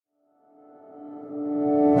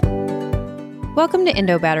Welcome to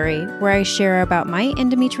Endo Battery, where I share about my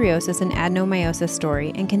endometriosis and adenomyosis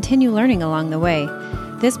story and continue learning along the way.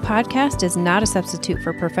 This podcast is not a substitute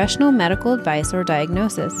for professional medical advice or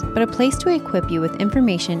diagnosis, but a place to equip you with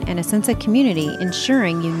information and a sense of community,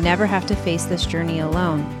 ensuring you never have to face this journey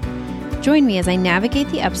alone. Join me as I navigate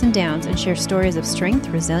the ups and downs and share stories of strength,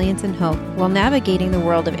 resilience, and hope while navigating the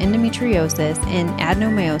world of endometriosis and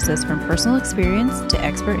adenomyosis from personal experience to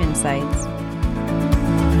expert insights.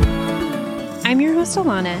 I'm your host,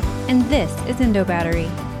 Alana, and this is Endo Battery,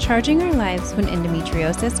 charging our lives when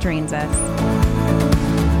endometriosis drains us.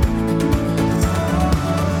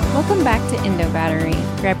 Welcome back to Endo Battery.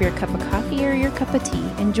 Grab your cup of coffee or your cup of tea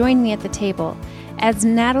and join me at the table as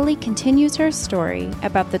Nathali continues her story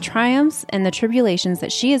about the triumphs and the tribulations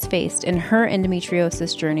that she has faced in her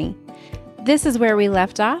endometriosis journey. This is where we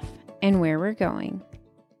left off and where we're going.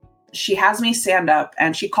 She has me stand up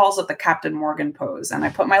and she calls it the Captain Morgan pose. And I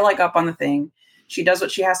put my leg up on the thing. She does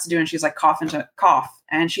what she has to do. And she's like, cough.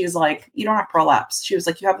 And she's like, you don't have prolapse. She was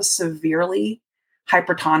like, you have a severely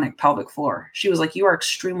hypertonic pelvic floor. She was like, you are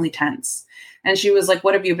extremely tense. And she was like,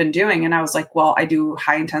 what have you been doing? And I was like, well, I do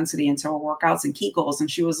high intensity interval workouts and Kegels.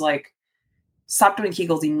 And she was like, stop doing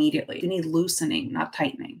Kegels immediately. You need loosening, not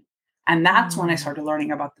tightening. And that's when I started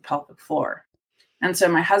learning about the pelvic floor. And so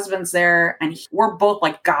my husband's there and we're both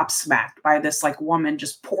like gobsmacked by this like woman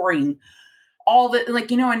just pouring all the,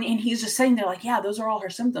 like, you know, and he's just sitting there like, yeah, those are all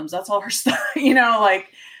her symptoms. That's all her stuff. You know, like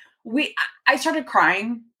I started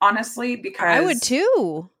crying, honestly, because I would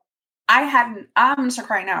too. I'm going to start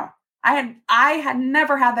crying now. I had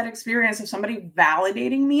never had that experience of somebody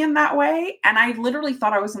validating me in that way. And I literally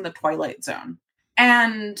thought I was in the Twilight Zone.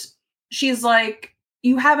 And she's like,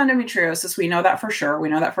 you have endometriosis. We know that for sure. We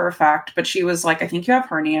know that for a fact. But she was like, I think you have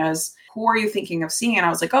hernias. Who are you thinking of seeing? And I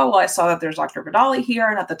was like, oh, well, I saw that there's Dr. Vidali here.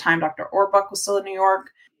 And at the time, Dr. Orbuck was still in New York.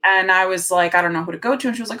 And I was like, I don't know who to go to.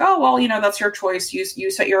 And she was like, oh, well, you know, that's your choice.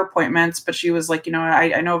 You set your appointments. But she was like, you know,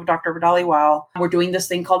 I know Dr. Vidali well. We're doing this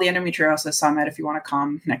thing called the Endometriosis Summit if you want to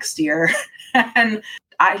come next year. And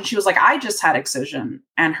she was like, I just had excision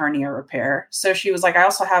and hernia repair. So she was like, I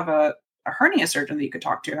also have a hernia surgeon that you could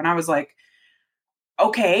talk to. And I was like,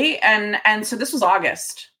 okay. And so this was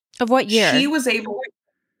August. Of what year? She was able,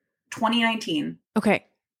 2019. Okay.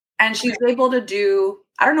 And she was able to do,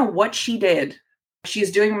 I don't know what she did.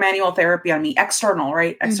 She's doing manual therapy on me, external,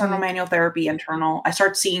 right? External manual therapy, internal. I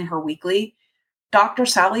start seeing her weekly. Dr.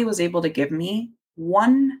 Sally was able to give me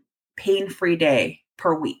 1 pain-free day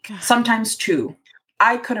per week, sometimes 2.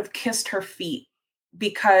 I could have kissed her feet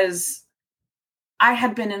because I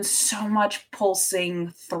had been in so much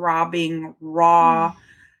pulsing, throbbing, raw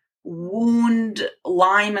wound,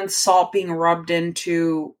 lime and salt being rubbed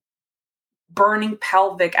into, burning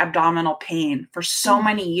pelvic abdominal pain for so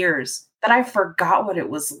many years that I forgot what it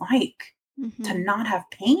was like to not have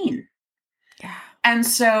pain. Yeah. And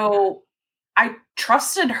so I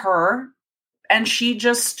trusted her and she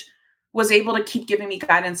just was able to keep giving me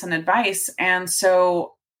guidance and advice. And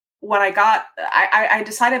so when I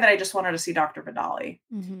decided that I just wanted to see Dr. Vidali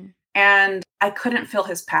and I couldn't fill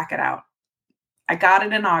his packet out. I got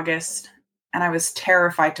it in August and I was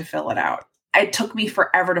terrified to fill it out. It took me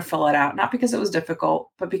forever to fill it out, not because it was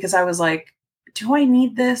difficult, but because I was like, do I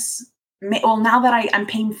need this? Well, now that I'm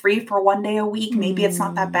pain-free for 1 day a week, maybe it's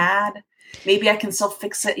not that bad. Maybe I can still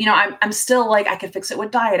fix it. You know, I'm still like, I could fix it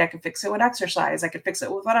with diet. I could fix it with exercise. I could fix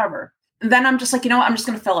it with whatever. And then I'm just like, you know what? I'm just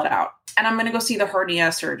going to fill it out. And I'm going to go see the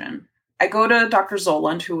hernia surgeon. I go to Dr.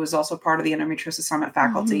 Zoland, who was also part of the Endometriosis Summit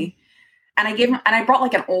faculty. And I brought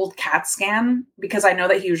like an old CAT scan because I know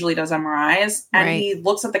that he usually does MRIs. And he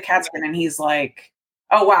looks at the CAT scan and he's like,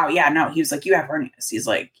 oh, wow. Yeah, no. He was like, you have hernias. He's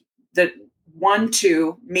like, the 1,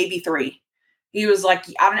 2, maybe 3. He was like,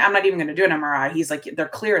 I'm not even going to do an MRI. He's like, they're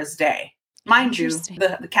clear as day. Mind you,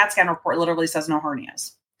 the CAT scan report literally says no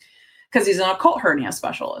hernias because he's an occult hernia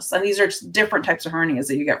specialist. And these are just different types of hernias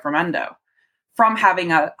that you get from endo. From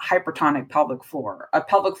having a hypertonic pelvic floor, a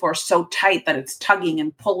pelvic floor so tight that it's tugging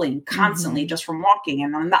and pulling constantly just from walking.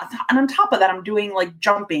 And on top of that, I'm doing like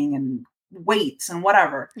jumping and weights and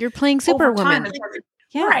whatever. You're playing Superwoman.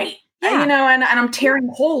 Right. Yeah. You know, and I'm tearing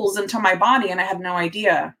holes into my body and I had no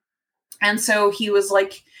idea. And so he was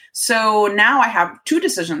like, so now I have 2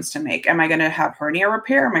 decisions to make. Am I going to have hernia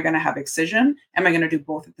repair? Am I going to have excision? Am I going to do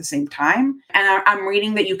both at the same time? And I'm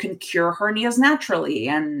reading that you can cure hernias naturally.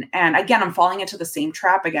 And again, I'm falling into the same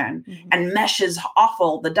trap again. And mesh is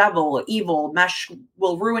awful. The devil, evil. Mesh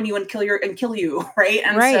will ruin you and kill you. Right.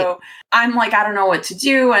 And so I'm like, I don't know what to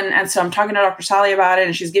do. And so I'm talking to Dr. Sally about it.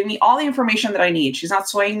 And she's giving me all the information that I need. She's not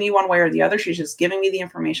swaying me one way or the other. She's just giving me the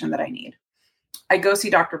information that I need. I go see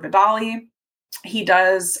Dr. Vidali. he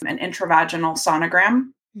does an intravaginal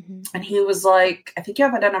sonogram. Mm-hmm. And he was like, I think you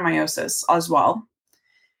have adenomyosis as well.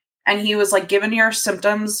 And he was like, given your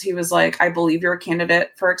symptoms, he was like, I believe you're a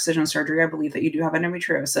candidate for excision surgery. I believe that you do have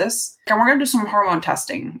endometriosis. And we're going to do some hormone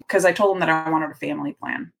testing because I told him that I wanted a family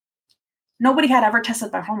plan. Nobody had ever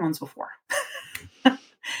tested my hormones before.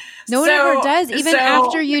 No one ever does. Even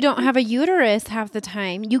after you don't have a uterus half the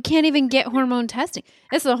time, you can't even get hormone testing.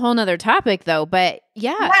 This is a whole nother topic though, but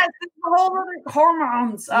yeah. Yes, it's a whole other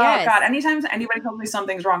hormones. Yes. Oh God. Anytime anybody tells me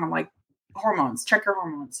something's wrong, I'm like, hormones, check your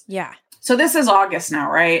hormones. Yeah. So this is August now,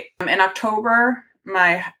 right? In October,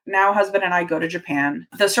 my now husband and I go to Japan.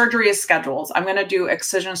 The surgery is scheduled. I'm going to do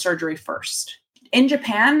excision surgery first. In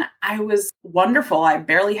Japan, I was wonderful. I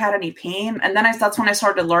barely had any pain. And then that's when I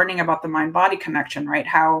started learning about the mind-body connection, right?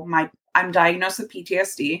 How I'm diagnosed with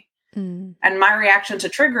PTSD. And my reaction to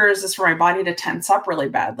triggers is for my body to tense up really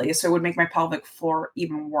badly. So it would make my pelvic floor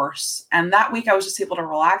even worse. And that week I was just able to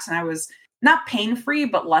relax and I was not pain-free,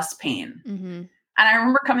 but less pain. Mm-hmm. And I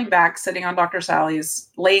remember coming back, laying on Dr. Sally's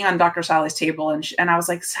table. And I was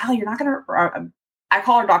like, Sally, you're not going to, I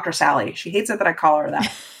call her Dr. Sally. She hates it that I call her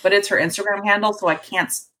that, but it's her Instagram handle. So I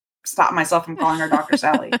can't stop myself from calling her Dr.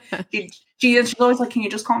 Sally. She's always like, can you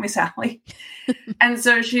just call me Sally? And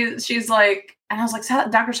so she's like, and I was like,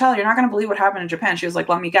 Dr. Sally, you're not going to believe what happened in Japan. She was like,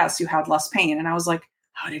 let me guess, you had less pain. And I was like,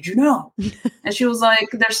 how did you know? And she was like,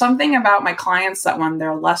 there's something about my clients that when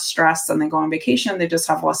they're less stressed and they go on vacation, they just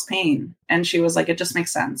have less pain. And she was like, it just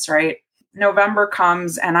makes sense, right? November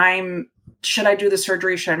comes and should I do the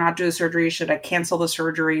surgery? Should I not do the surgery? Should I cancel the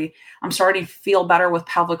surgery? I'm starting to feel better with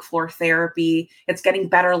pelvic floor therapy. It's getting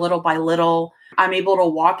better little by little. I'm able to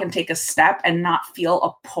walk and take a step and not feel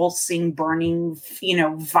a pulsing, burning,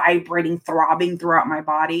 vibrating, throbbing throughout my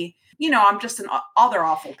body. I'm just in other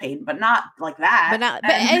awful pain, but not like that. But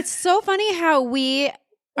it's so funny how we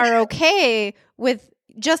are okay with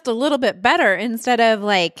just a little bit better instead of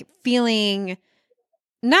like feeling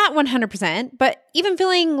not 100%, but even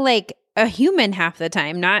feeling like a human half the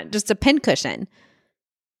time, not just a pincushion.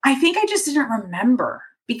 I think I just didn't remember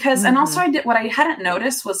because, and also what I hadn't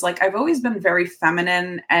noticed was like, I've always been very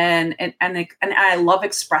feminine and I love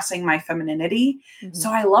expressing my femininity. Mm-hmm.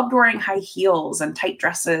 So I loved wearing high heels and tight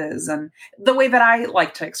dresses and the way that I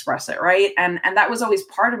like to express it. Right. And that was always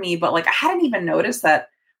part of me, but like, I hadn't even noticed that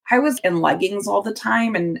I was in leggings all the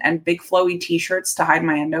time and big flowy t-shirts to hide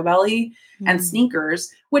my endobelly and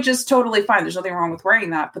sneakers, which is totally fine. There's nothing wrong with wearing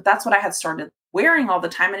that, but that's what I had started wearing all the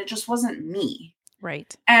time. And it just wasn't me.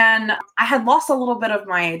 Right. And I had lost a little bit of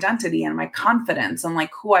my identity and my confidence and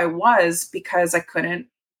like who I was because I couldn't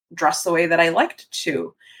dress the way that I liked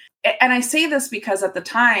to. And I say this because at the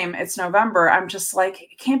time it's November, I'm just like,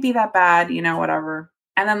 it can't be that bad, whatever.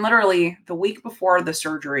 And then literally the week before the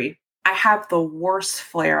surgery, I have the worst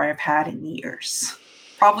flare I've had in years.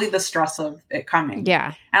 Probably the stress of it coming.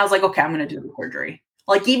 Yeah. And I was like, okay, I'm going to do the surgery.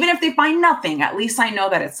 Like, even if they find nothing, at least I know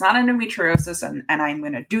that it's not endometriosis and I'm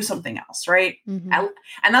going to do something else. Right. Mm-hmm.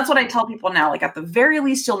 And that's what I tell people now. Like, at the very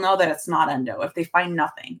least, you'll know that it's not endo if they find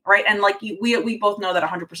nothing. Right. And like, we both know that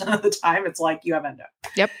 100% of the time, it's like you have endo.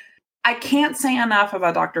 Yep. I can't say enough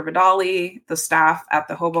about Dr. Vidali, the staff at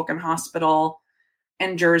the Hoboken Hospital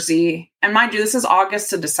in Jersey. And mind you, this is August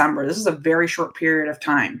to December. This is a very short period of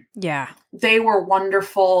time. Yeah. They were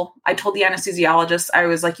wonderful. I told the anesthesiologist, I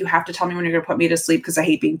was like, you have to tell me when you're going to put me to sleep because I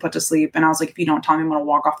hate being put to sleep. And I was like, if you don't tell me, I'm going to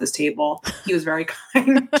walk off this table. He was very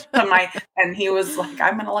kind and he was like,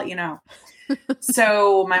 I'm going to let you know.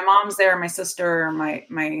 So my mom's there, my sister, my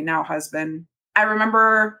now husband. I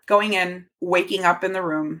remember going in, waking up in the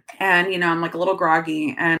room and, I'm like a little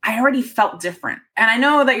groggy and I already felt different. And I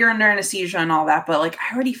know that you're under anesthesia and all that, but like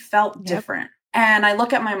I already felt different. And I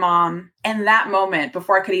look at my mom and that moment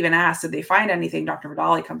before I could even ask, did they find anything? Dr.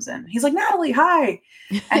 Vidali comes in. He's like, Nathali, hi.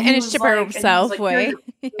 And in a chipper self way.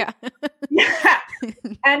 Yeah. Yeah.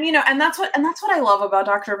 And that's what I love about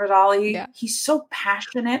Dr. Vidali. Yeah. He's so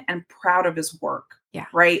passionate and proud of his work. Yeah.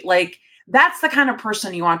 Right. Like, that's the kind of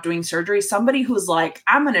person you want doing surgery. Somebody who's like,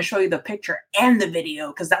 I'm going to show you the picture and the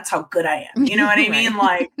video because that's how good I am. You know what I mean?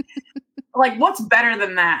 Like what's better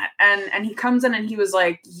than that? And he comes in and he was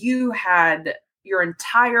like, you had your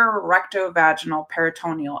entire rectovaginal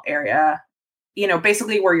peritoneal area,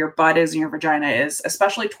 basically where your butt is and your vagina is,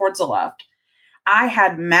 especially towards the left. I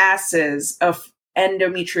had masses of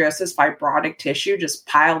endometriosis fibrotic tissue just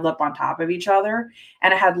piled up on top of each other.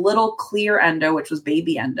 And I had little clear endo, which was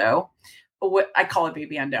baby endo. I call it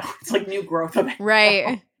baby endo. It's like new growth of endo.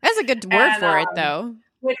 Right. That's a good word for it though.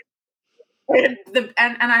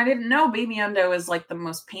 And I didn't know baby endo is like the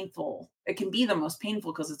most painful. It can be the most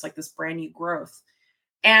painful because it's like this brand new growth.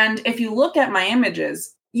 And if you look at my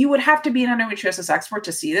images, you would have to be an endometriosis expert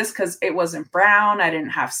to see this because it wasn't brown. I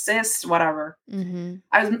didn't have cysts, whatever.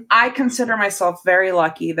 Mm-hmm. I consider myself very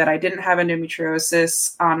lucky that I didn't have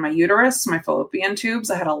endometriosis on my uterus, my fallopian tubes.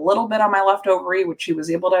 I had a little bit on my left ovary, which she was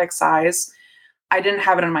able to excise. I didn't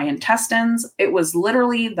have it in my intestines. It was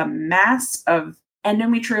literally the mass of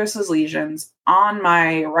endometriosis lesions on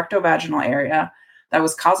my rectovaginal area that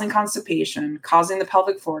was causing constipation, causing the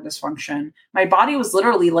pelvic floor dysfunction. My body was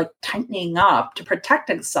literally like tightening up to protect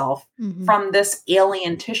itself from this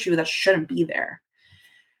alien tissue that shouldn't be there.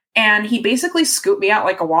 And he basically scooped me out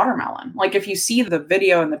like a watermelon. Like if you see the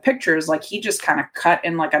video and the pictures, like he just kind of cut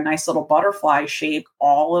in like a nice little butterfly shape,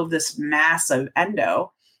 all of this massive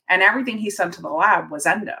endo, and everything he sent to the lab was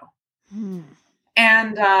endo.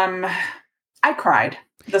 And I cried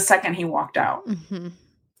the second he walked out.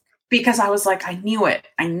 Because I was like, I knew it.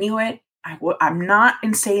 I'm not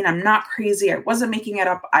insane. I'm not crazy. I wasn't making it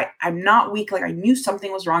up. I'm not weak. Like I knew something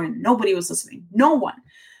was wrong and nobody was listening. No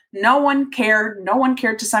one cared. No one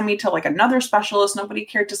cared to send me to like another specialist. Nobody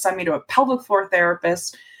cared to send me to a pelvic floor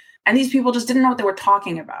therapist. And these people just didn't know what they were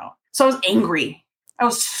talking about. So I was angry. I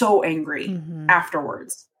was so angry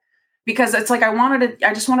afterwards. Because it's like I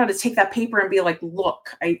just wanted to take that paper and be like,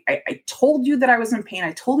 look, I told you that I was in pain.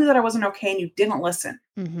 I told you that I wasn't okay and you didn't listen.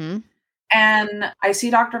 And I see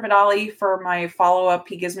Dr. Nathali for my follow-up.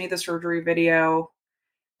 He gives me the surgery video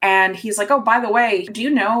and he's like, oh, by the way, do you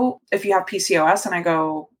know if you have PCOS? And I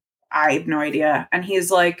go, I have no idea. And he's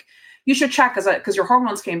like, you should check because your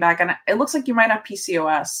hormones came back and it looks like you might have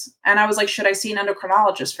PCOS. And I was like, should I see an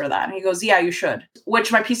endocrinologist for that? And he goes, yeah, you should,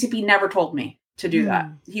 which my PCP never told me to do that.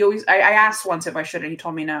 I asked once if I should, and he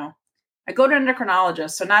told me no. I go to an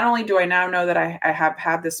endocrinologist. So not only do I now know that I have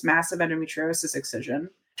had this massive endometriosis excision,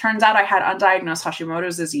 turns out I had undiagnosed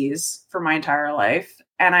Hashimoto's disease for my entire life,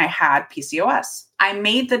 and I had PCOS. I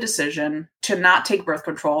made the decision to not take birth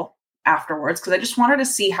control afterwards because I just wanted to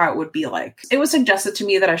see how it would be like. It was suggested to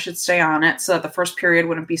me that I should stay on it so that the first period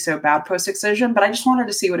wouldn't be so bad post-excision, but I just wanted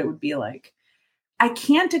to see what it would be like. I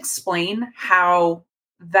can't explain how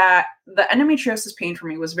that the endometriosis pain for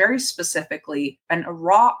me was very specifically a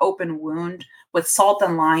raw open wound with salt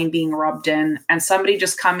and lime being rubbed in and somebody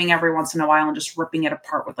just coming every once in a while and just ripping it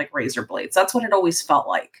apart with like razor blades. That's what it always felt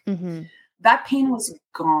like. That pain was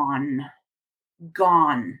gone.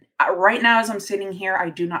 Right now, as I'm sitting here,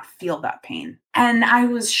 I do not feel that pain. And I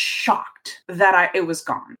was shocked that it was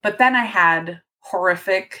gone. But then I had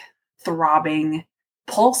horrific, throbbing,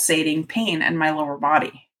 pulsating pain in my lower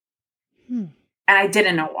body. And I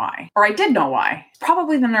didn't know why. Or I did know why.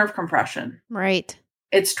 Probably the nerve compression. Right.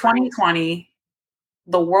 It's 2020.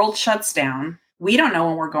 The world shuts down. We don't know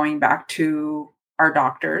when we're going back to our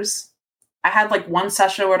doctors. I had like one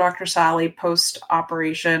session with Dr. Sally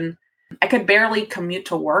post-operation. I could barely commute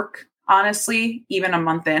to work, honestly, even a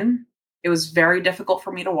month in. It was very difficult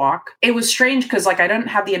for me to walk. It was strange because like I didn't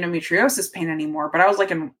have the endometriosis pain anymore, but I was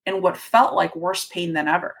like in what felt like worse pain than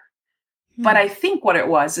ever. But I think what it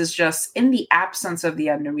was is just in the absence of the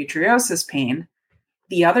endometriosis pain,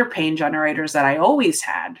 the other pain generators that I always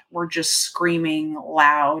had were just screaming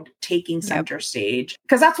loud, taking center stage.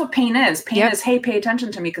 Because that's what pain is. Pain is, hey, pay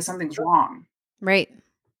attention to me because something's wrong. Right.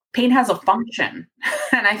 Pain has a function.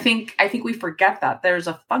 And I think we forget that there's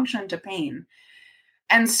a function to pain.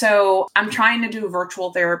 And so I'm trying to do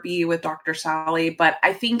virtual therapy with Dr. Sally, but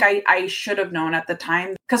I think I should have known at the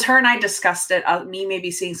time because her and I discussed it, me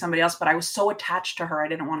maybe seeing somebody else, but I was so attached to her. I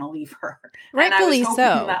didn't want to leave her. Rightfully and I was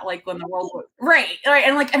hoping that like when the world was, right.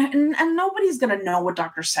 And like, and nobody's going to know what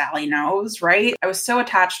Dr. Sally knows. Right. I was so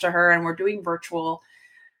attached to her and we're doing virtual,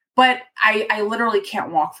 but I literally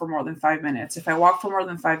can't walk for more than 5 minutes. If I walk for more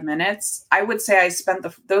than 5 minutes, I would say I spent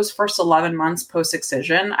those first 11 months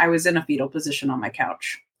post-excision, I was in a fetal position on my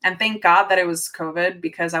couch. And thank God that it was COVID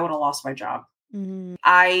because I would have lost my job.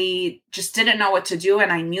 I just didn't know what to do.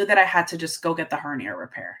 And I knew that I had to just go get the hernia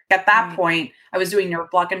repair. At that point, I was doing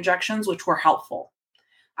nerve block injections, which were helpful.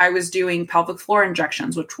 I was doing pelvic floor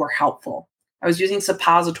injections, which were helpful. I was using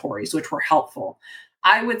suppositories, which were helpful.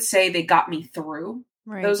 I would say they got me through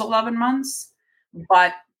those 11 months,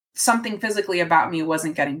 but something physically about me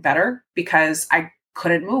wasn't getting better because I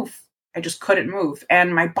couldn't move. I just couldn't move.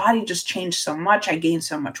 And my body just changed so much. I gained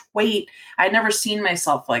so much weight. I'd never seen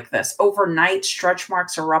myself like this. Overnight, stretch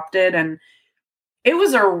marks erupted. And it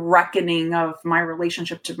was a reckoning of my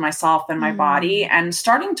relationship to myself and my body and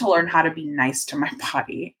starting to learn how to be nice to my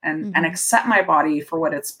body and accept my body for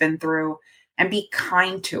what it's been through and be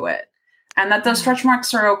kind to it. And that those stretch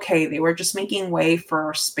marks are okay. They were just making way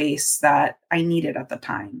for space that I needed at the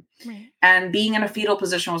time. Right. And being in a fetal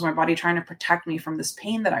position was my body trying to protect me from this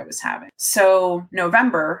pain that I was having. So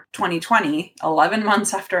November 2020, 11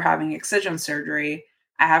 months after having excision surgery,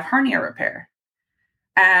 I have hernia repair.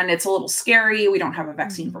 And it's a little scary. We don't have a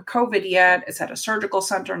vaccine for COVID yet. It's at a surgical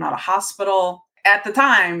center, not a hospital. At the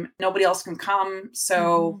time, nobody else can come.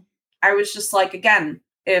 So I was just like, again,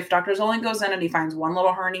 if Dr. Zolan goes in and he finds one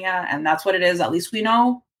little hernia and that's what it is, at least we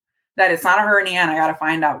know that it's not a hernia and I got to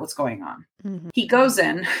find out what's going on. He goes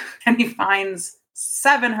in and he finds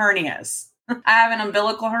 7 hernias. I have an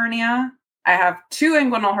umbilical hernia. I have 2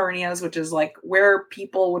 inguinal hernias, which is like where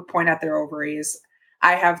people would point at their ovaries.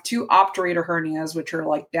 I have 2 obturator hernias, which are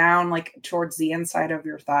like down, like towards the inside of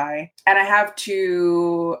your thigh. And I have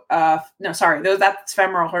 2, that's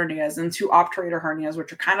femoral hernias, and 2 obturator hernias,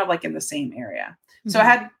 which are kind of like in the same area. So I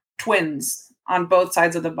had twins on both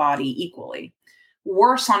sides of the body equally.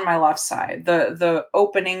 Worse on my left side. The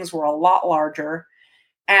openings were a lot larger,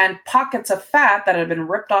 and pockets of fat that had been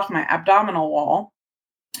ripped off my abdominal wall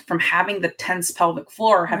from having the tense pelvic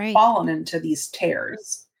floor had fallen into these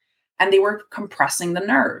tears, and they were compressing the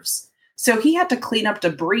nerves. So he had to clean up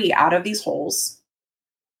debris out of these holes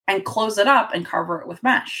and close it up and cover it with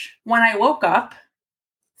mesh. When I woke up,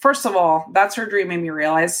 first of all, that surgery made me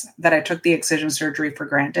realize that I took the excision surgery for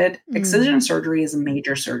granted. Excision surgery is a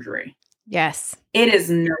major surgery. Yes. It is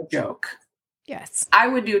no joke. Yes. I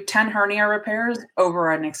would do 10 hernia repairs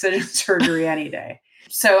over an excision surgery any day.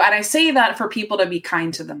 So, and I say that for people to be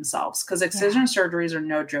kind to themselves, because excision surgeries are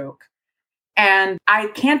no joke. And I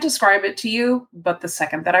can't describe it to you, but the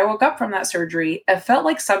second that I woke up from that surgery, it felt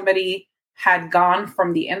like somebody had gone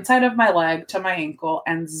from the inside of my leg to my ankle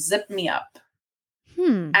and zipped me up.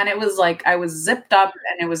 And it was like I was zipped up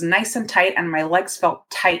and it was nice and tight and my legs felt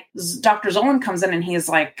tight. Dr. Zolan comes in and he's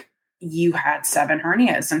like, you had 7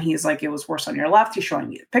 hernias. And he's like, it was worse on your left. He's showing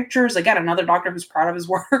me the pictures. Again, another doctor who's proud of his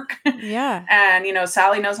work. Yeah. And, you know,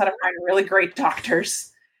 Sally knows how to find really great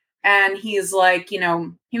doctors. And he's like, you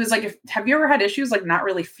know, he was like, have you ever had issues like not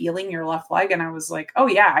really feeling your left leg? And I was like, oh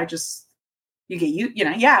yeah,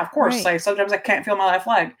 yeah, of course. Right. Like sometimes I can't feel my left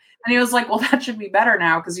leg. And he was like, well, that should be better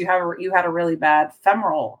now because you had a really bad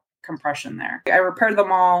femoral compression there. I repaired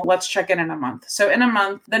them all. Let's check in a month. So in a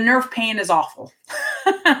month, the nerve pain is awful.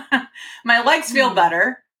 My legs feel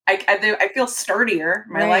better. I feel sturdier.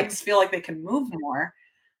 My legs feel like they can move more.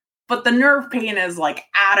 But the nerve pain is like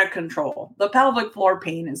out of control. The pelvic floor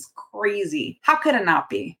pain is crazy. How could it not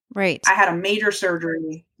be? Right. I had a major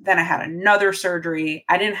surgery. Then I had another surgery.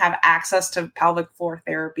 I didn't have access to pelvic floor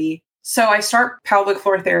therapy. So I start pelvic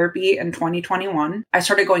floor therapy in 2021. I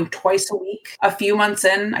started going twice a week. A few months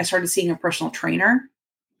in, I started seeing a personal trainer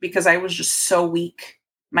because I was just so weak.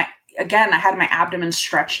 I had my abdomen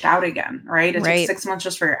stretched out again, right? It took 6 months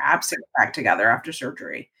just for your abs to get back together after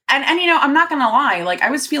surgery. And you know, I'm not going to lie. Like I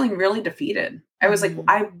was feeling really defeated. I was like,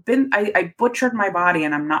 I butchered my body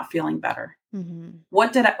and I'm not feeling better.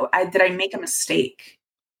 What did I make a mistake?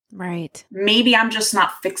 Right. Maybe I'm just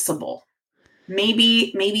not fixable.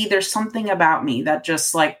 Maybe there's something about me that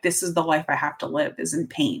just like, this is the life I have to live, is in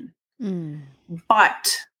pain.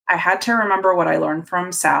 But I had to remember what I learned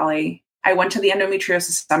from Sally. I went to the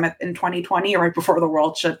Endometriosis Summit in 2020, right before the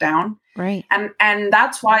world shut down. Right. And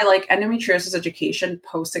that's why like endometriosis education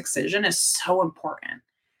post-excision is so important.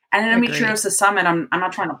 And Endometriosis Summit, I'm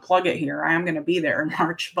not trying to plug it here. I am going to be there in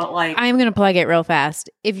March, but like I'm going to plug it real fast.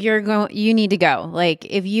 If you're going, you need to go. Like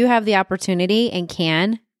if you have the opportunity and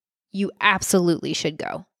can, you absolutely should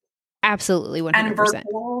go. Absolutely 100%. And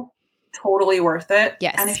virtual, totally worth it.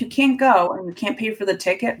 Yes. And if you can't go and you can't pay for the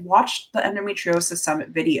ticket, watch the Endometriosis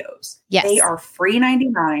Summit videos. Yes. They are free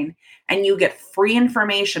 99 and you get free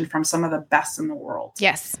information from some of the best in the world.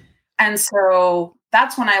 Yes. And so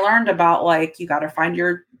that's when I learned about like, you got to find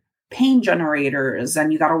your pain generators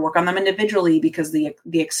and you got to work on them individually because the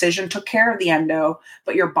excision took care of the endo,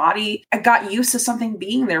 but your body got used to something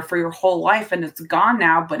being there for your whole life and it's gone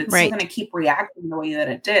now, but it's still going to keep reacting the way that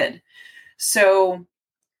it did. So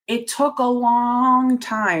it took a long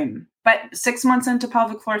time, but 6 months into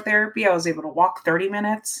pelvic floor therapy, I was able to walk 30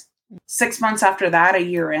 minutes. 6 months after that, a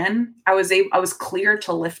year in, I was clear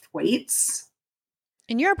to lift weights.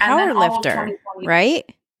 And you're a power lifter, right?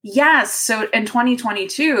 Yes. So in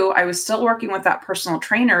 2022, I was still working with that personal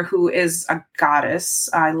trainer who is a goddess.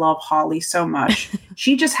 I love Holly so much.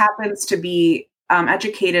 She just happens to be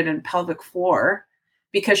educated in pelvic floor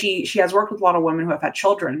because she has worked with a lot of women who have had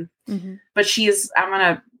children. But I'm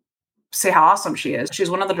going to say how awesome she is. She's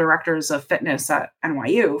one of the directors of fitness at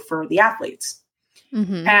NYU for the athletes.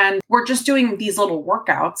 Mm-hmm. And we're just doing these little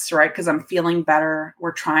workouts, right? Because I'm feeling better.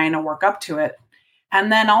 We're trying to work up to it.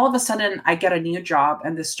 And then all of a sudden I get a new job,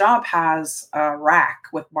 and this job has a rack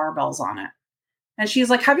with barbells on it. And she's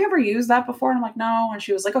like, have you ever used that before? And I'm like, no. And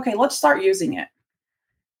she was like, okay, let's start using it.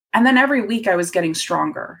 And then every week I was getting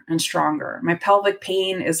stronger and stronger. My pelvic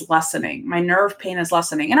pain is lessening. My nerve pain is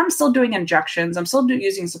lessening. And I'm still doing injections. I'm still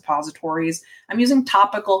using suppositories. I'm using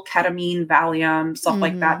topical ketamine, Valium, stuff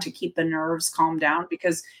like that to keep the nerves calmed down,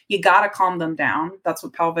 because you got to calm them down. That's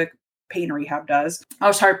what pelvic pain rehab does.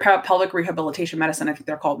 Oh, sorry, pelvic rehabilitation medicine, I think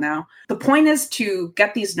they're called now. The point is to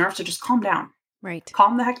get these nerves to just calm down. Right.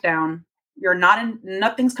 Calm the heck down. You're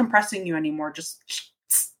nothing's compressing you anymore. Just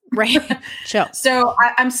right. Chill. So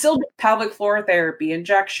I'm still doing pelvic floor therapy,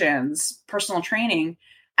 injections, personal training.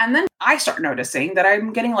 And then I start noticing that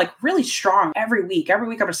I'm getting like really strong every week. Every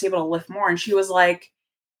week I'm just able to lift more. And she was like,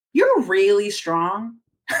 you're really strong.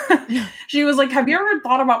 She was like, have you ever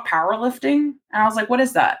thought about powerlifting? And I was like, what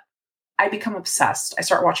is that? I become obsessed. I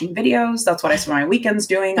start watching videos. That's what I spend my weekends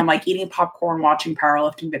doing. I'm like eating popcorn, watching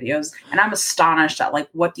powerlifting videos. And I'm astonished at like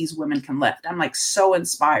what these women can lift. I'm like so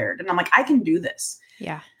inspired. And I'm like, I can do this.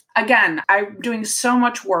 Yeah. Again, I'm doing so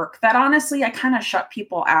much work that honestly, I kind of shut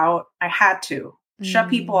people out. I had to shut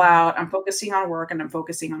people out. I'm focusing on work and I'm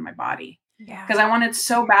focusing on my body. Yeah. Because I wanted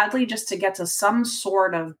so badly just to get to some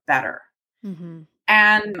sort of better. Mm-hmm.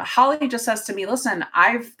 And Holly just says to me, listen,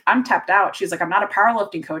 I'm tapped out. She's like, I'm not a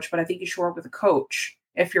powerlifting coach, but I think you should work with a coach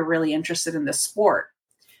if you're really interested in this sport.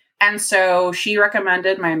 And so she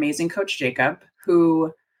recommended my amazing coach, Jacob,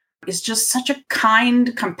 who is just such a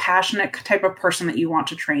kind, compassionate type of person that you want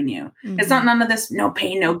to train you. Mm-hmm. It's not none of this, no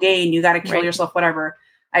pain, no gain. You got to kill yourself, whatever.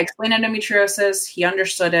 I explained endometriosis. He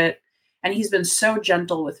understood it. And he's been so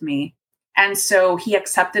gentle with me. And so he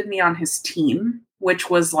accepted me on his team,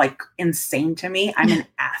 which was like insane to me. I'm an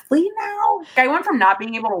athlete now. I went from not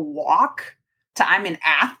being able to walk to I'm an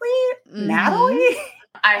athlete. Mm-hmm. Natalie.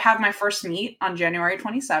 I have my first meet on January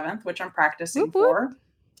 27th, which I'm practicing for.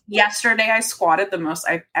 Yesterday, I squatted the most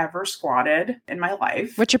I've ever squatted in my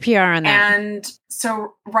life. What's your PR on that? And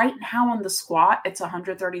so right now on the squat, it's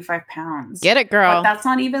 135 pounds. Get it, girl. But that's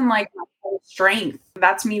not even like my full strength.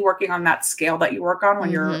 That's me working on that scale that you work on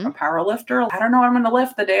when you're a power lifter. I don't know what I'm going to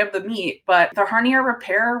lift the day of the meet, but the hernia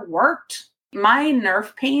repair worked. My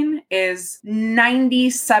nerve pain is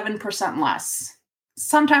 97% less.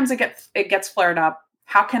 Sometimes it gets flared up.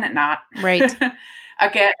 How can it not? Right.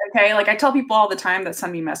 Okay. Like I tell people all the time that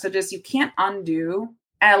send me messages, you can't undo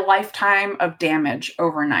a lifetime of damage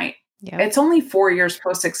overnight. Yep. It's only 4 years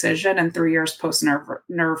post-excision and 3 years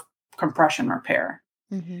post-nerve compression repair.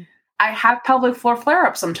 Mm-hmm. I have pelvic floor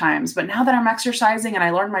flare-ups sometimes, but now that I'm exercising and I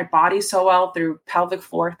learned my body so well through pelvic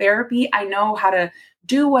floor therapy, I know how to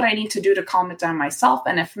do what I need to do to calm it down myself.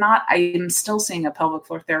 And if not, I'm still seeing a pelvic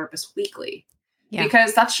floor therapist weekly. Yeah.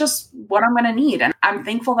 Because that's just what I'm going to need. And I'm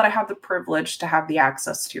thankful that I have the privilege to have the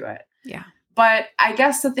access to it. Yeah. But I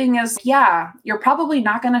guess the thing is, yeah, you're probably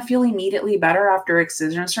not going to feel immediately better after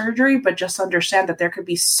excision surgery, but just understand that there could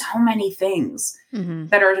be so many things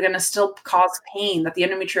that are going to still cause pain, that the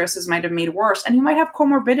endometriosis might have made worse. And you might have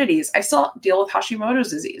comorbidities. I still deal with Hashimoto's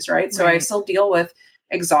disease, right? So I still deal with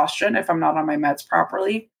exhaustion if I'm not on my meds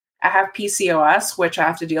properly. I have PCOS, which I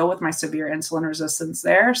have to deal with my severe insulin resistance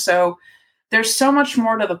there. So there's so much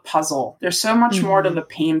more to the puzzle. There's so much more to the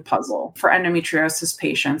pain puzzle for endometriosis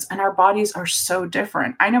patients. And our bodies are so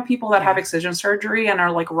different. I know people that have excision surgery and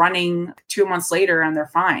are like running 2 months later and they're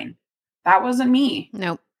fine. That wasn't me.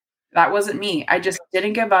 Nope. That wasn't me. I just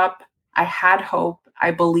didn't give up. I had hope.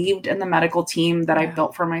 I believed in the medical team that I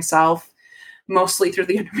built for myself, mostly through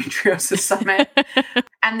the Endometriosis Summit.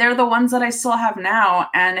 And they're the ones that I still have now.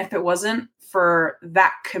 And if it wasn't for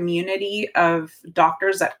that community of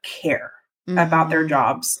doctors that care about their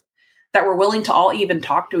jobs, that were willing to all even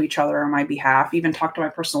talk to each other on my behalf, even talk to my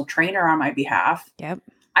personal trainer on my behalf,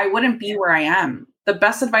 I wouldn't be where I am. The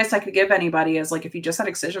best advice I could give anybody is like, if you just had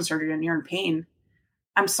excision surgery and you're in pain,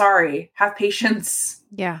 I'm sorry, have patience.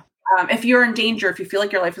 Yeah. If you're in danger, if you feel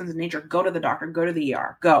like your life is in danger, go to the doctor, go to the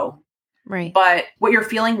ER, go. Right. But what you're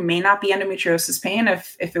feeling may not be endometriosis pain.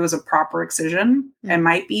 If it was a proper excision, it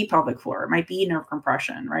might be pelvic floor, it might be nerve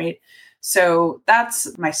compression, right? So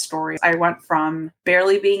that's my story. I went from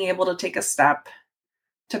barely being able to take a step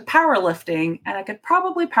to powerlifting, and I could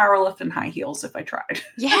probably powerlift in high heels if I tried.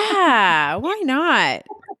 Yeah, why not?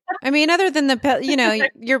 I mean, other than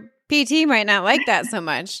your PT might not like that so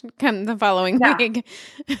much come the following week.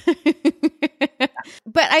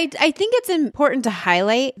 But I think it's important to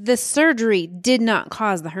highlight the surgery did not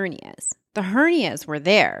cause the hernias. The hernias were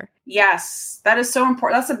there. Yes, that is so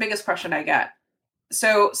important. That's the biggest question I get.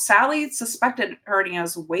 So Sally suspected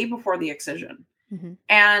hernias way before the excision. Mm-hmm.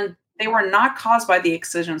 And they were not caused by the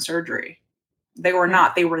excision surgery. They were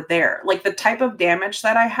not. They were there. Like the type of damage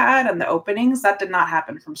that I had and the openings, that did not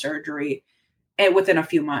happen from surgery within a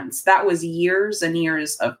few months. That was years and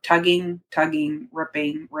years of tugging,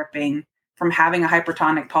 ripping from having a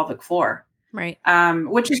hypertonic pelvic floor. Right.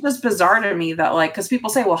 Which is just bizarre to me that like, because people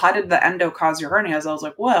say, well, how did the endo cause your hernias? I was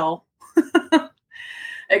like, well,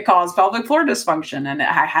 it caused pelvic floor dysfunction, and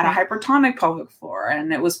I had a hypertonic pelvic floor,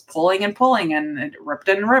 and it was pulling and pulling, and it ripped,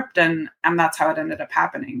 and that's how it ended up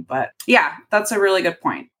happening. But yeah, that's a really good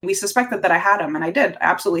point. We suspected that I had them, and I did. I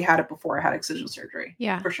absolutely had it before I had excision surgery.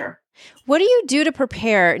 Yeah, for sure. What do you do to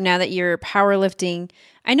prepare now that you're powerlifting?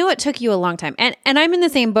 I know it took you a long time, and I'm in the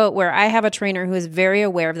same boat where I have a trainer who is very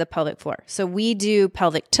aware of the pelvic floor. So we do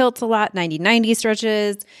pelvic tilts a lot, 90-90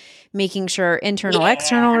 stretches, making sure internal,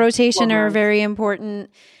 external rotation are very important,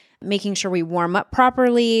 making sure we warm up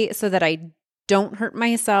properly so that I don't hurt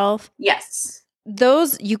myself. Yes.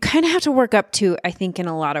 Those you kind of have to work up to, I think, in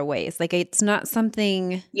a lot of ways. Like it's not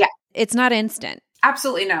something, it's not instant.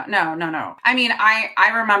 Absolutely no. I mean, I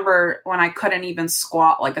remember when I couldn't even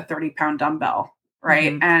squat like a 30-pound dumbbell,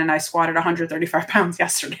 right? Mm-hmm. And I squatted 135 pounds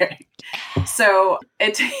yesterday. So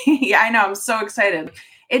I know, I'm so excited.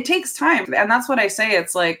 It takes time. And that's what I say.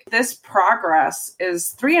 It's like this progress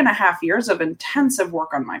is 3.5 years of intensive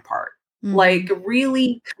work on my part, like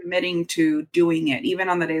really committing to doing it, even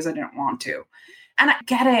on the days I didn't want to. And I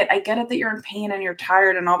get it. That you're in pain and you're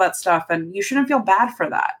tired and all that stuff. And you shouldn't feel bad for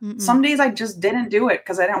that. Some days I just didn't do it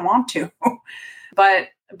because I didn't want to. But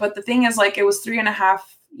the thing is, like, it was 3.5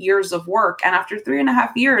 years of work. And after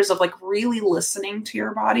 3.5 years of like really listening to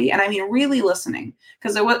your body, and I mean, really listening,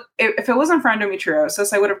 because if it wasn't for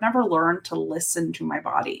endometriosis, I would have never learned to listen to my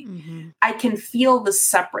body. I can feel the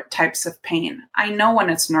separate types of pain. I know when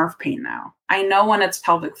it's nerve pain now. I know when it's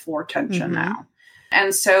pelvic floor tension now.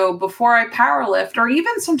 And so before I power lift, or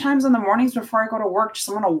even sometimes in the mornings before I go to work, just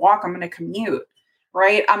I'm going to walk, I'm going to commute,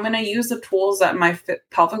 right? I'm going to use the tools that my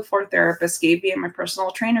pelvic floor therapist gave me and my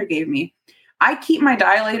personal trainer gave me. I keep my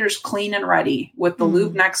dilators clean and ready with the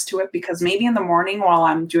lube next to it, because maybe in the morning while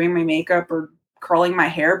I'm doing my makeup or curling my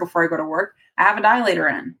hair before I go to work, I have a dilator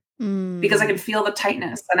in because I can feel the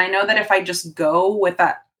tightness. And I know that if I just go with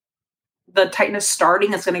the tightness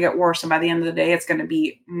starting, it's going to get worse. And by the end of the day, it's going to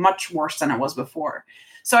be much worse than it was before.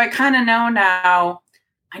 So I kind of know now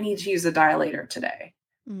I need to use a dilator today,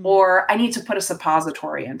 or I need to put a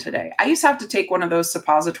suppository in today. I used to have to take one of those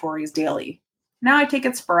suppositories daily. Now I take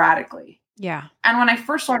it sporadically. Yeah. And when I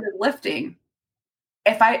first started lifting,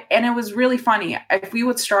 and it was really funny, if we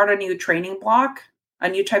would start a new training block, a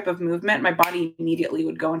new type of movement, my body immediately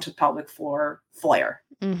would go into pelvic floor flare.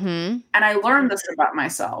 And I learned this about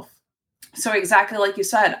myself. So exactly like you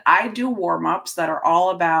said, I do warm-ups that are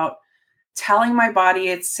all about telling my body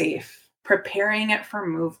it's safe, preparing it for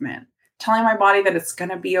movement, telling my body that it's going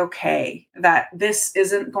to be okay, that this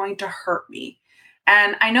isn't going to hurt me.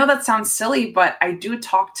 And I know that sounds silly, but I do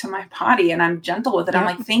talk to my body and I'm gentle with it. I'm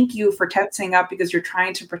like, thank you for tensing up because you're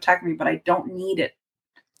trying to protect me, but I don't need it.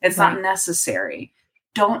 It's not necessary.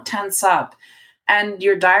 Don't tense up. And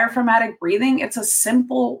your diaphragmatic breathing, it's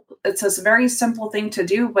a very simple thing to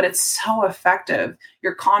do, but it's so effective.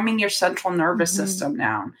 You're calming your central nervous system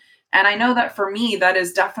down. And I know that for me, that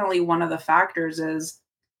is definitely one of the factors is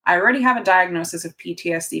I already have a diagnosis of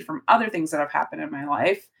PTSD from other things that have happened in my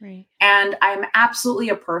life. Right. And I'm absolutely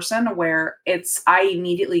a person where I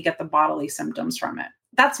immediately get the bodily symptoms from it.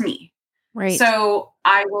 That's me. Right. So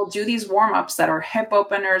I will do these warm-ups that are hip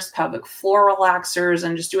openers, pelvic floor relaxers,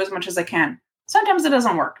 and just do as much as I can. Sometimes it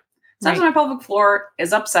doesn't work. Sometimes my pelvic floor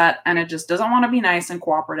is upset and it just doesn't want to be nice and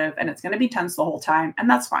cooperative and it's going to be tense the whole time. And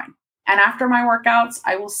that's fine. And after my workouts,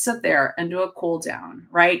 I will sit there and do a cool down,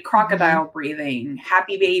 right? Crocodile breathing,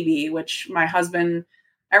 happy baby, which my husband,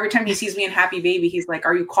 every time he sees me in happy baby, he's like,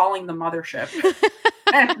 are you calling the mothership?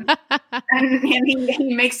 and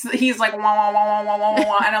he's like, wah, wah, wah, wah, wah,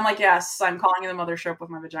 wah. And I'm like, yes, I'm calling the mothership with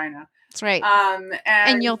my vagina. That's right.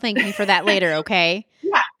 And you'll thank me for that later. Okay.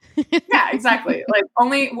 Yeah, exactly. Like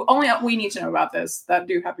only we need to know about this, that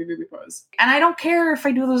do happy baby pose. And I don't care if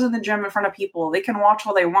I do those in the gym in front of people. They can watch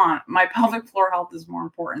all they want. My pelvic floor health is more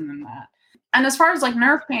important than that. And as far as like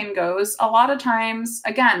nerve pain goes, a lot of times,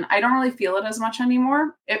 again, I don't really feel it as much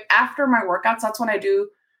anymore. If after my workouts, that's when I do,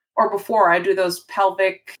 or before I do those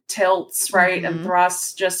pelvic tilts, right? And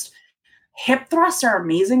thrusts. Just hip thrusts are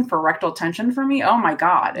amazing for rectal tension for me. Oh my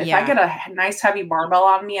God. If I get a nice heavy barbell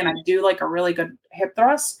on me and I do like a really good hip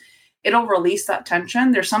thrust, it'll release that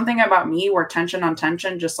tension. There's something about me where tension on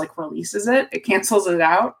tension just like releases it. It cancels it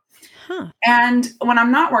out. And when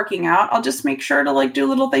I'm not working out, I'll just make sure to like do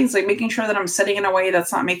little things like making sure that I'm sitting in a way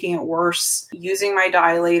that's not making it worse, using my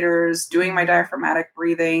dilators, doing my diaphragmatic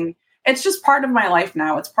breathing. It's just part of my life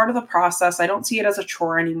now. It's part of the process. I don't see it as a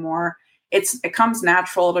chore anymore. It comes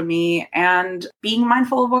natural to me, and being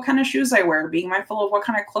mindful of what kind of shoes I wear, being mindful of what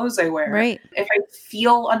kind of clothes I wear. Right. If I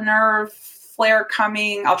feel a nerve flare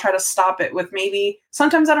coming, I'll try to stop it with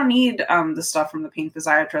sometimes I don't need the stuff from the pain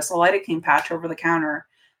physiatrist, a lidocaine patch over the counter.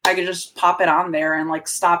 I could just pop it on there and like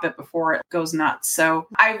stop it before it goes nuts. So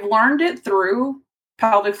I've learned it through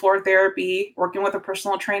pelvic floor therapy, working with a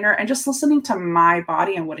personal trainer, and just listening to my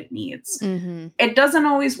body and what it needs. Mm-hmm. It doesn't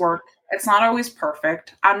always work. It's not always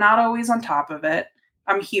perfect. I'm not always on top of it.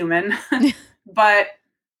 I'm human. But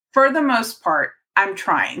for the most part, I'm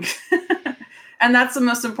trying. And that's the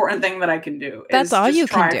most important thing that I can do. That's all you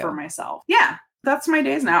can do for myself. Yeah. That's my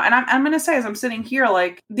days now. And I'm going to say, as I'm sitting here,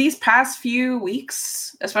 like these past few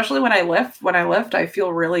weeks, especially when I lift, I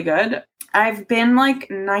feel really good. I've been like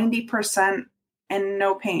 90% in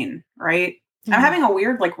no pain, right? Mm-hmm. I'm having a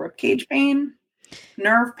weird like ribcage pain,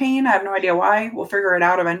 nerve pain. I have no idea why. We'll figure it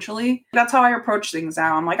out eventually. That's how I approach things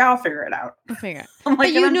now. I'm like, I'll figure it out. We'll figure it out. Like,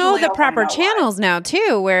 but you know the proper channels now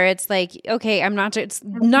too, where it's like, okay, I'm not just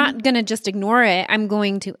not going to just ignore it. I'm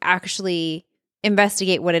going to actually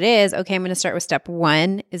investigate what it is. Okay, I'm going to start with step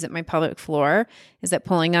 1. Is it my pelvic floor? Is it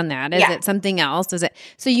pulling on that? Is it something else? Is it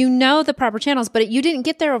so you know the proper channels, but you didn't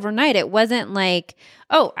get there overnight. It wasn't like,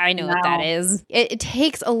 oh, I know what that is. It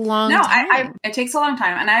takes a long time. It takes a long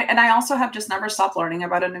time, and I also have just never stopped learning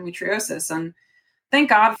about endometriosis. And thank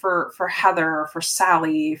God for Heather, for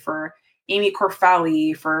Sally, for Amy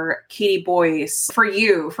Corfelli, for Katie Boyce, for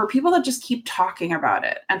you, for people that just keep talking about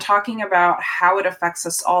it and talking about how it affects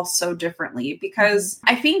us all so differently. Because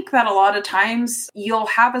I think that a lot of times you'll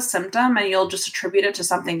have a symptom and you'll just attribute it to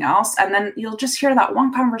something else. And then you'll just hear that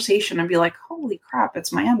one conversation and be like, holy crap,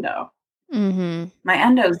 it's my endo. Mm-hmm. My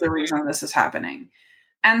endo is the reason this is happening.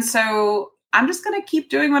 And so I'm just going to keep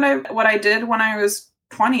doing what I did when I was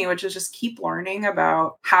 20, which is just keep learning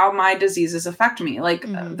about how my diseases affect me. Like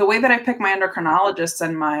the way that I pick my endocrinologists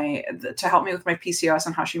and to help me with my PCOS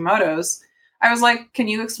and Hashimoto's, I was like, can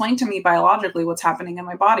you explain to me biologically what's happening in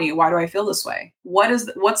my body? Why do I feel this way?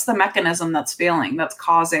 What's the mechanism that's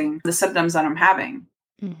causing the symptoms that I'm having?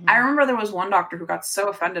 Mm-hmm. I remember there was one doctor who got so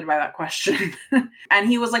offended by that question. And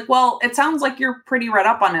he was like, well, it sounds like you're pretty read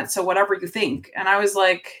up on it. So whatever you think. And I was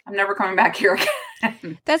like, I'm never coming back here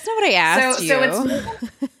again. That's not what I asked you. So it's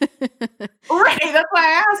right. That's why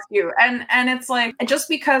I asked you. And it's like, just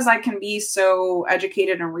because I can be so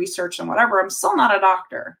educated and researched and whatever, I'm still not a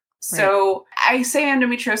doctor. So I say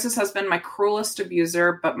endometriosis has been my cruelest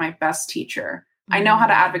abuser, but my best teacher. I know how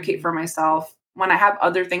to advocate for myself. When I have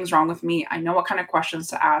other things wrong with me, I know what kind of questions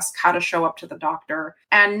to ask, how to show up to the doctor,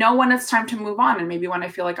 and know when it's time to move on. And maybe when I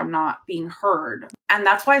feel like I'm not being heard. And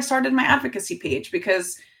that's why I started my advocacy page,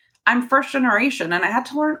 because I'm first generation and I had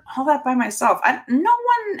to learn all that by myself. No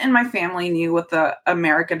one in my family knew what the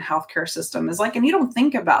American healthcare system is like. And you don't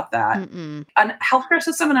think about that. A healthcare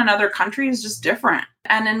system in another country is just different.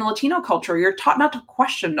 And in Latino culture, you're taught not to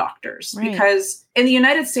question doctors because in the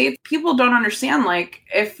United States, people don't understand. Like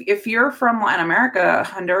if you're from Latin America,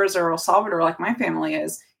 Honduras or El Salvador, like my family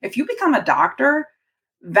is, if you become a doctor,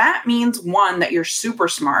 that means one, that you're super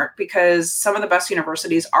smart because some of the best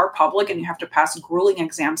universities are public and you have to pass grueling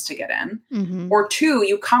exams to get in. Or two,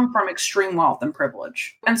 you come from extreme wealth and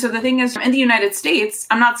privilege. And so the thing is, in the United States,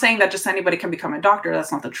 I'm not saying that just anybody can become a doctor.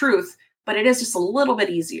 That's not the truth, but it is just a little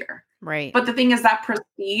bit easier. Right. But the thing is that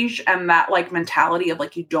prestige and that like mentality of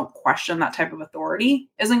like, you don't question that type of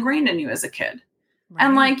authority is ingrained in you as a kid. Right.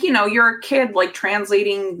 And like, you're a kid, like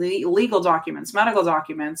translating the legal documents, medical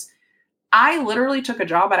documents. I literally took a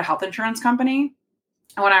job at a health insurance company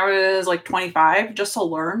when I was like 25 just to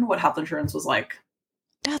learn what health insurance was like.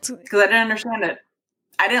 That's because I didn't understand it.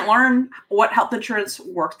 I didn't learn what health insurance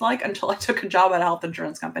worked like until I took a job at a health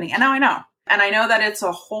insurance company. And now I know. And I know that it's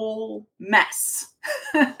a whole mess.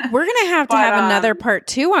 We're going to have another part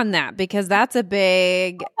 2 on that because that's a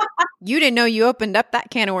big, you didn't know you opened up that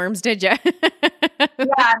can of worms, did you?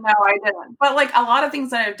 Yeah, no, I didn't. But like a lot of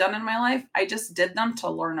things that I've done in my life, I just did them to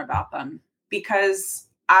learn about them because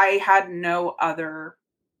I had no other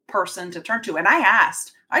person to turn to. And I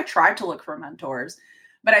tried to look for mentors,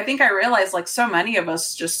 but I think I realized like so many of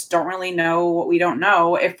us just don't really know what we don't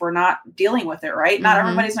know if we're not dealing with it, right? Not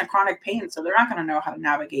everybody's in chronic pain, so they're not going to know how to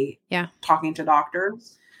navigate talking to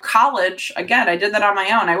doctors. College, again, I did that on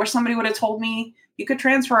my own. I wish somebody would have told me you could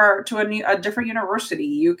transfer to a different university.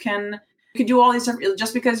 You can do all these different,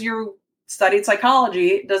 just because you studied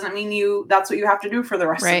psychology doesn't mean that's what you have to do for the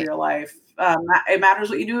rest of your life. It matters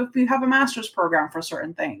what you do if you have a master's program for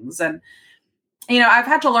certain things. And, I've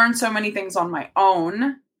had to learn so many things on my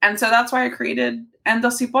own. And so that's why I created Endo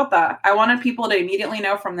Cipota. I wanted people to immediately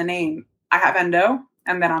know from the name, I have endo,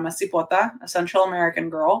 and then I'm a cipota, a Central American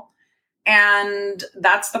girl. And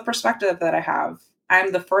that's the perspective that I have.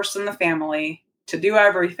 I'm the first in the family to do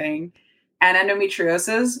everything. And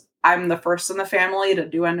endometriosis, I'm the first in the family to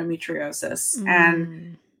do endometriosis.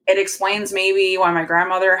 And it explains maybe why my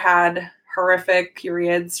grandmother had horrific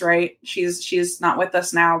periods, right? She's not with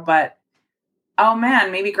us now, but oh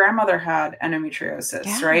man, maybe grandmother had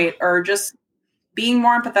endometriosis, right? Or just being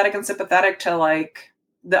more empathetic and sympathetic to like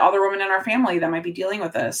the other women in our family that might be dealing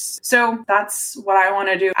with this. So that's what I want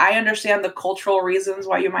to do. I understand the cultural reasons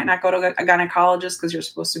why you might not go to a gynecologist because you're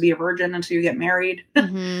supposed to be a virgin until you get married.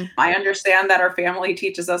 I understand that our family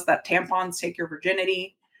teaches us that tampons take your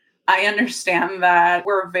virginity. I understand that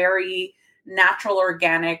we're very natural,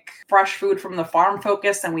 organic, fresh food from the farm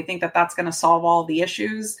focused, and we think that that's going to solve all the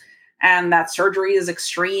issues. And that surgery is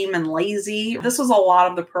extreme and lazy. This was a lot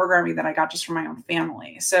of the programming that I got just from my own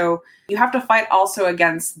family. So you have to fight also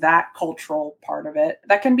against that cultural part of it.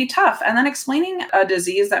 That can be tough. And then explaining a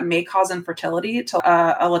disease that may cause infertility to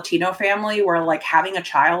a Latino family where like having a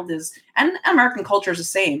child is, and American culture is the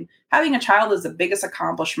same. Having a child is the biggest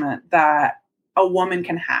accomplishment that a woman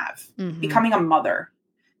can have. Becoming a mother,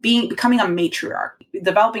 becoming a matriarch,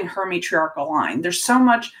 developing her matriarchal line. There's so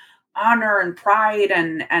much honor and pride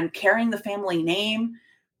and carrying the family name.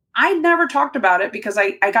 I never talked about it because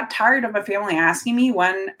I got tired of my family asking me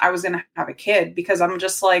when I was going to have a kid because I'm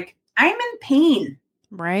just like, I'm in pain.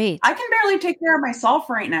 Right. I can barely take care of myself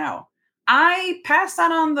right now. I passed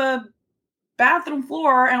out on the bathroom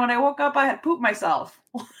floor and when I woke up, I had pooped myself.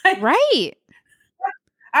 Right.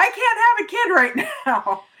 I can't have a kid right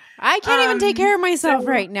now. I can't even take care of myself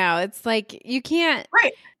right now. It's like, you can't.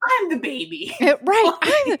 Right. I'm the baby.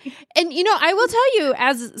 Right. And, I will tell you,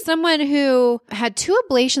 as someone who had 2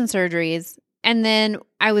 ablation surgeries, and then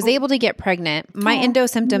I was able to get pregnant, my endo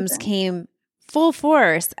symptoms came full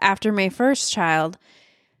force after my first child.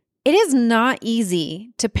 It is not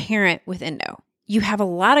easy to parent with endo. You have a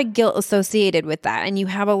lot of guilt associated with that, and you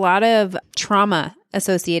have a lot of trauma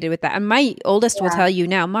associated with that. And my oldest will tell you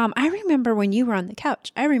now, Mom, I remember when you were on the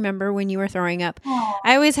couch. I remember when you were throwing up.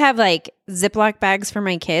 I always have like Ziploc bags for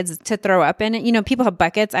my kids to throw up in. People have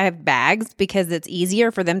buckets. I have bags because it's easier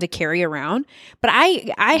for them to carry around. But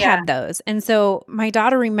I had those. And so my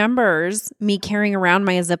daughter remembers me carrying around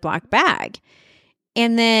my Ziploc bag.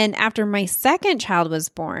 And then after my second child was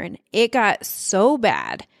born, it got so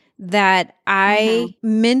bad that I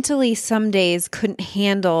mentally some days couldn't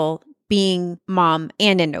handle being mom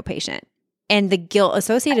and endo patient and the guilt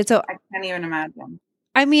associated. So I can't even imagine.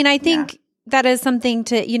 I mean, I think that is something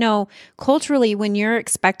to, culturally, when you're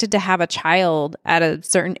expected to have a child at a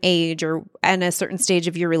certain age or at a certain stage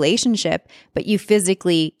of your relationship, but you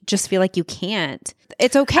physically just feel like you can't,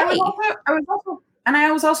 it's okay.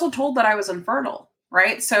 I was also told that I was infertile,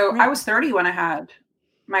 right? So I was 30 when I had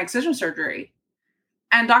my excision surgery.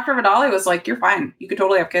 And Dr. Vidali was like, you're fine. You could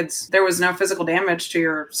totally have kids. There was no physical damage to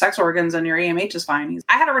your sex organs and your AMH is fine.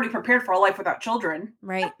 I had already prepared for a life without children.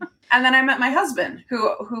 Right. And then I met my husband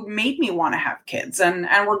who made me want to have kids. And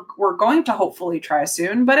we're going to hopefully try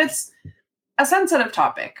soon, but it's a sensitive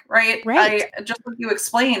topic, right? Right. Just like you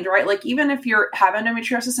explained, right? Like even if you have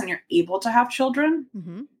endometriosis and you're able to have children,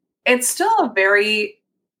 it's still a very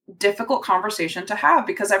difficult conversation to have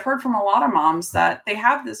because I've heard from a lot of moms that they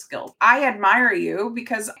have this guilt. I admire you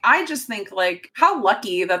because I just think like how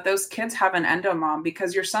lucky that those kids have an endo mom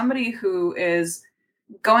because you're somebody who is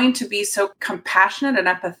going to be so compassionate and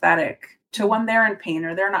empathetic to when they're in pain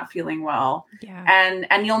or they're not feeling well. Yeah.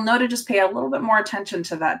 And you'll know to just pay a little bit more attention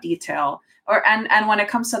to that detail. And when it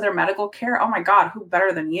comes to their medical care, oh my God, who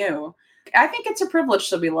better than you? I think it's a privilege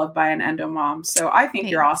to be loved by an endo mom. So I think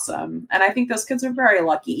you're awesome. And I think those kids are very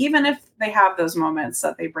lucky, even if they have those moments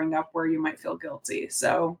that they bring up where you might feel guilty.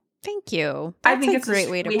 So thank you. That's I think it's a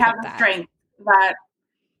great way to put that. We have a strength that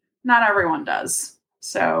not everyone does.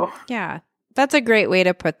 So yeah, that's a great way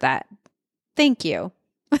to put that. Thank you.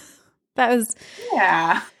 That was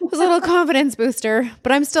a little confidence booster,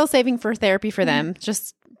 but I'm still saving for therapy for them,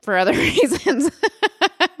 just for other reasons.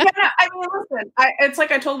 I mean, listen, it's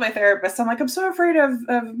like I told my therapist, I'm like, I'm so afraid of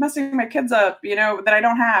messing my kids up, that I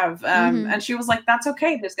don't have. And she was like, that's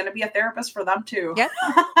okay. There's going to be a therapist for them too. Yep.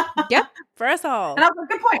 Yep. For us all. And I was like,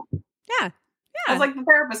 good point. Yeah. I was like, the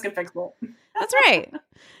therapist can fix it. That's right.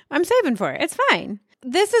 I'm saving for it. It's fine.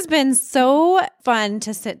 This has been so fun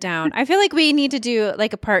to sit down. I feel like we need to do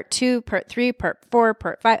like a part 2, part 3, part 4,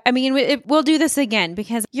 part 5. I mean, we'll do this again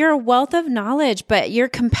because you're a wealth of knowledge, but your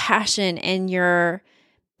compassion and your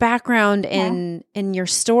background and your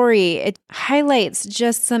story, it highlights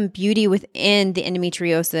just some beauty within the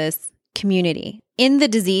endometriosis community. In the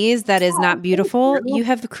disease that is not beautiful, you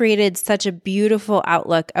have created such a beautiful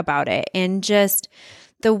outlook about it. And just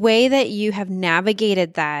the way that you have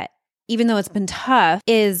navigated that, even though it's been tough,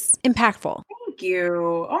 is impactful. Thank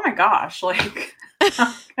you. Oh my gosh. Like,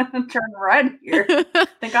 I'm going to turn red here.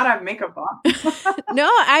 Thank God I have makeup on.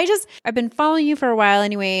 No, I've been following you for a while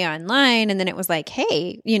anyway online. And then it was like,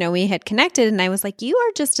 hey, we had connected and I was like, you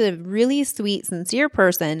are just a really sweet, sincere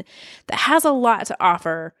person that has a lot to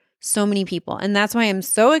offer so many people. And that's why I'm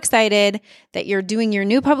so excited that you're doing your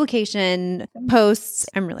new publication posts.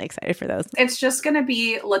 I'm really excited for those. It's just going to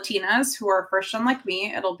be Latinas who are Christian like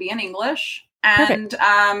me. It'll be in English. And Perfect.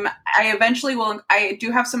 I eventually I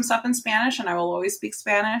do have some stuff in Spanish and I will always speak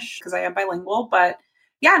Spanish because I am bilingual. But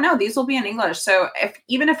yeah, no, these will be in English. So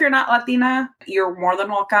even if you're not Latina, you're more than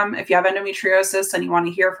welcome. If you have endometriosis and you want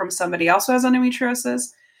to hear from somebody else who has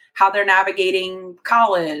endometriosis, how they're navigating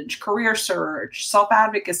college, career search,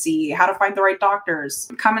 self-advocacy, how to find the right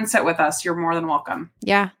doctors, come and sit with us. You're more than welcome.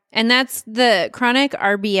 Yeah. And that's the chronic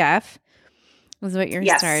RBF was what you're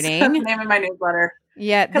starting. That's the name of my newsletter.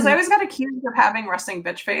 Yeah. Because I always got accused of having resting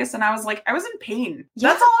bitch face. And I was like, I was in pain. Yeah.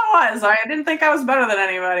 That's all it was. I didn't think I was better than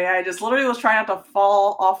anybody. I just literally was trying not to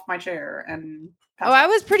fall off my chair and pass out. I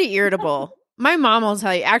was pretty irritable. My mom will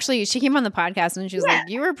tell you. Actually, she came on the podcast and she was like,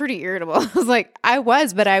 you were pretty irritable. I was like, I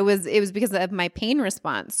was, but it was because of my pain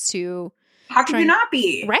response to. How could you not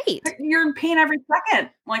be? Right. You're in pain every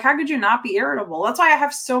second. Like, how could you not be irritable? That's why I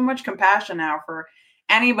have so much compassion now for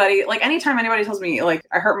anybody. Like, anytime anybody tells me, like,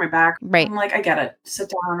 I hurt my back, right. I'm like, I get it. Sit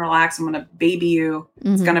down and relax. I'm going to baby you.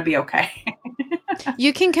 Mm-hmm. It's going to be okay.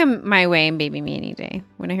 You can come my way and baby me any day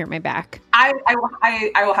when I hurt my back. I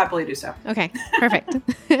will happily do so. Okay, perfect.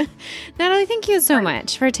 Natalie, thank you so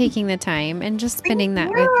much for taking the time and just spending that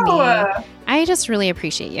with me. I just really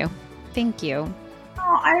appreciate you. Thank you.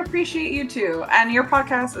 Oh, I appreciate you too. And your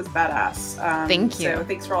podcast is badass. Thank you. So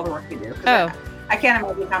thanks for all the work you do. Oh. I can't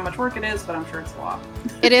imagine how much work it is, but I'm sure it's a lot.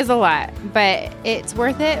 It is a lot, but it's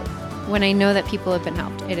worth it when I know that people have been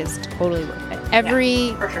helped. It is totally worth it.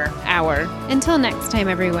 Every for sure. hour. Until next time,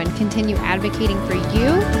 everyone, continue advocating for you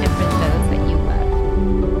and for